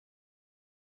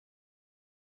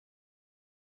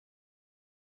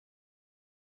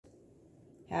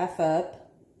half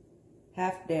up,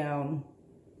 half down,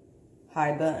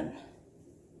 high bun.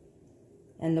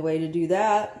 And the way to do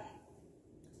that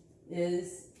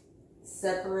is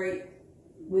separate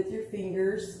with your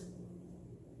fingers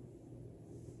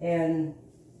and,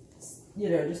 you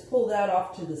know, just pull that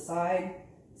off to the side.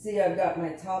 See, I've got my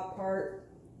top part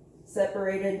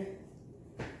separated,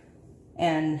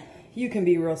 and you can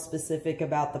be real specific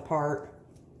about the part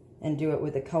and do it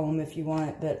with a comb if you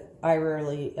want, but I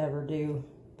rarely ever do.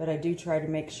 But I do try to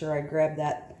make sure I grab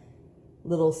that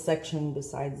little section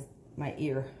beside my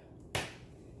ear.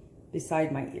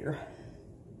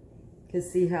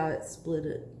 Because see how it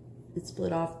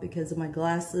split off because of my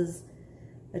glasses.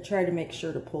 I try to make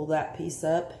sure to pull that piece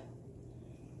up.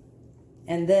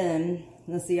 And then,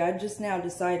 let's see, I've just now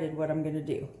decided what I'm going to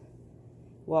do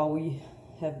while we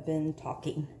have been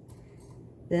talking.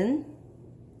 Then,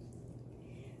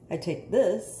 I take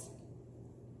this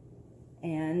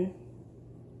and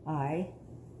I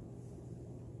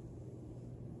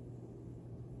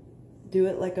do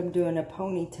it like I'm doing a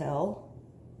ponytail.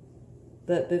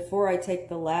 But before I take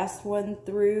the last one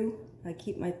through, I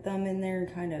keep my thumb in there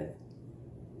and kind of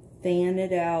fan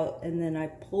it out, and then I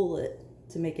pull it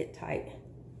to make it tight.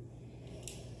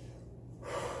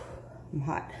 I'm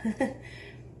hot.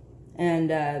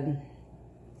 And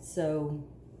so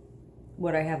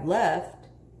what I have left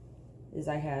is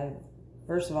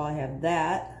first of all, I have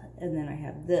that, and then I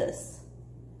have this.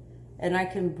 And I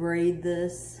can braid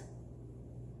this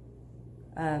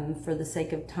for the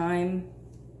sake of time.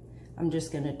 I'm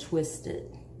just going to twist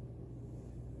it.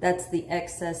 That's the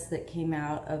excess that came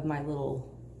out of my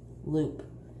little loop.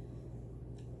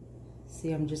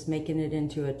 See, I'm just making it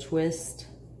into a twist.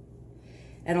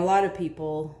 And a lot of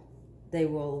people, they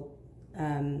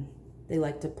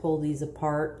like to pull these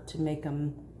apart to make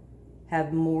them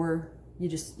have more.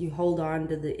 You hold on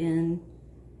to the end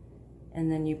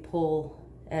and then you pull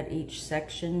at each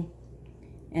section,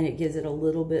 and it gives it a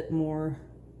little bit more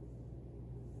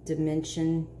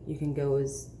dimension. You can go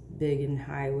as big and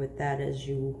high with that as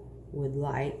you would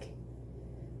like.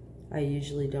 I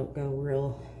usually don't go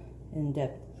real in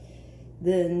depth.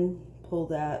 Then pull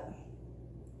that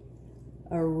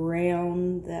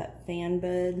around that fan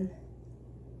bed,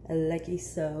 like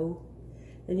so.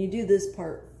 And you do this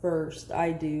part first,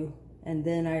 I do, and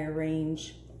then I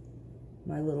arrange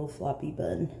my little floppy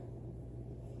bun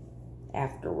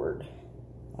afterward.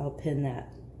 I'll pin that.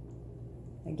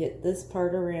 I get this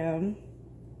part around,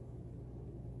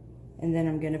 and then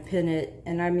I'm going to pin it,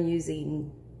 and I'm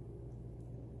using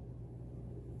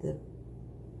the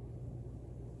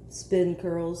spin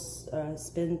curls,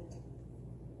 spin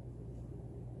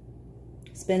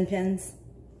pins,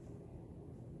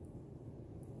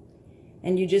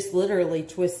 and you just literally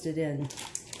twist it in.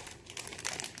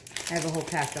 I have a whole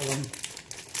pack of them.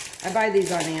 I buy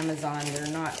these on Amazon. They're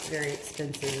not very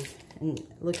expensive, and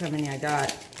look how many I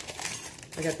got.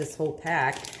 I got this whole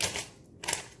pack.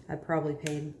 I probably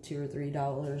paid $2 or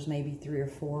 $3, maybe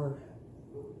 $3 or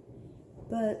 $4.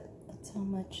 But that's how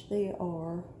much they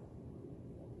are.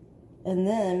 And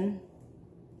then,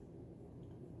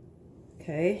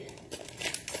 okay,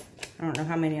 I don't know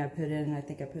how many I put in. I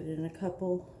think I put in a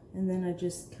couple. And then I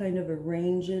just kind of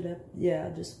arrange it up. Yeah,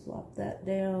 just flop that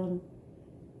down.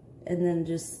 And then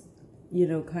just, you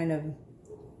know, kind of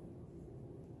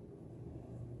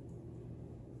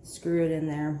screw it in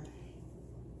there.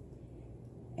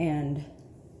 And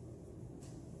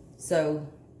so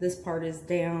this part is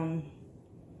down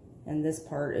and this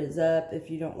part is up.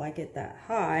 If you don't like it that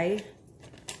high,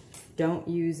 don't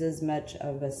use as much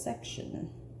of a section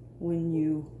when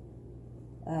you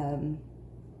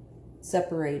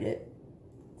separate it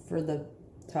for the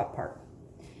top part.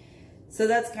 So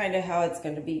that's kind of how it's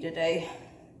going to be today,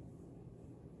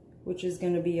 which is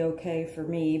going to be okay for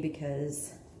me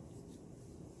because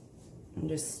I'm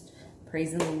just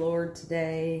praising the Lord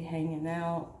today, hanging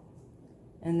out.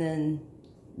 And then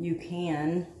you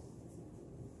can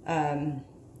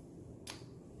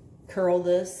curl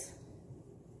this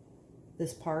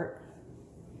part,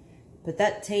 but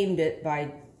that tamed it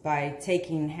by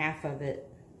taking half of it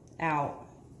out.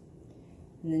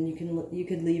 And then you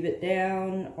could leave it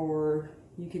down, or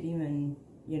you could even,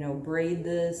 you know, braid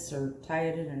this or tie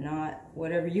it in a knot,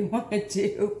 whatever you want to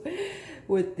do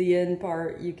with the end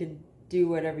part. You could do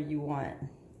whatever you want.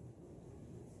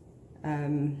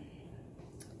 And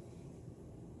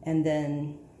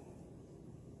then,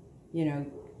 you know,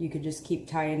 you could just keep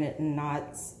tying it in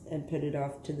knots and put it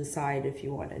off to the side if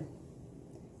you wanted.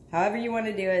 However you want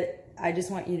to do it, I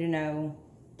just want you to know,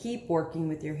 keep working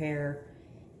with your hair.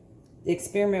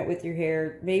 Experiment with your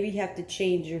hair. Maybe you have to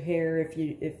change your hair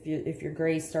if your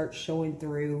gray starts showing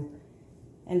through,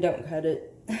 and don't cut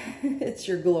it. It's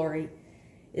your glory.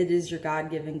 It is your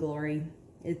God-given glory.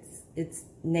 It's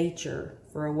nature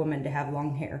for a woman to have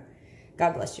long hair.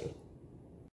 God bless you.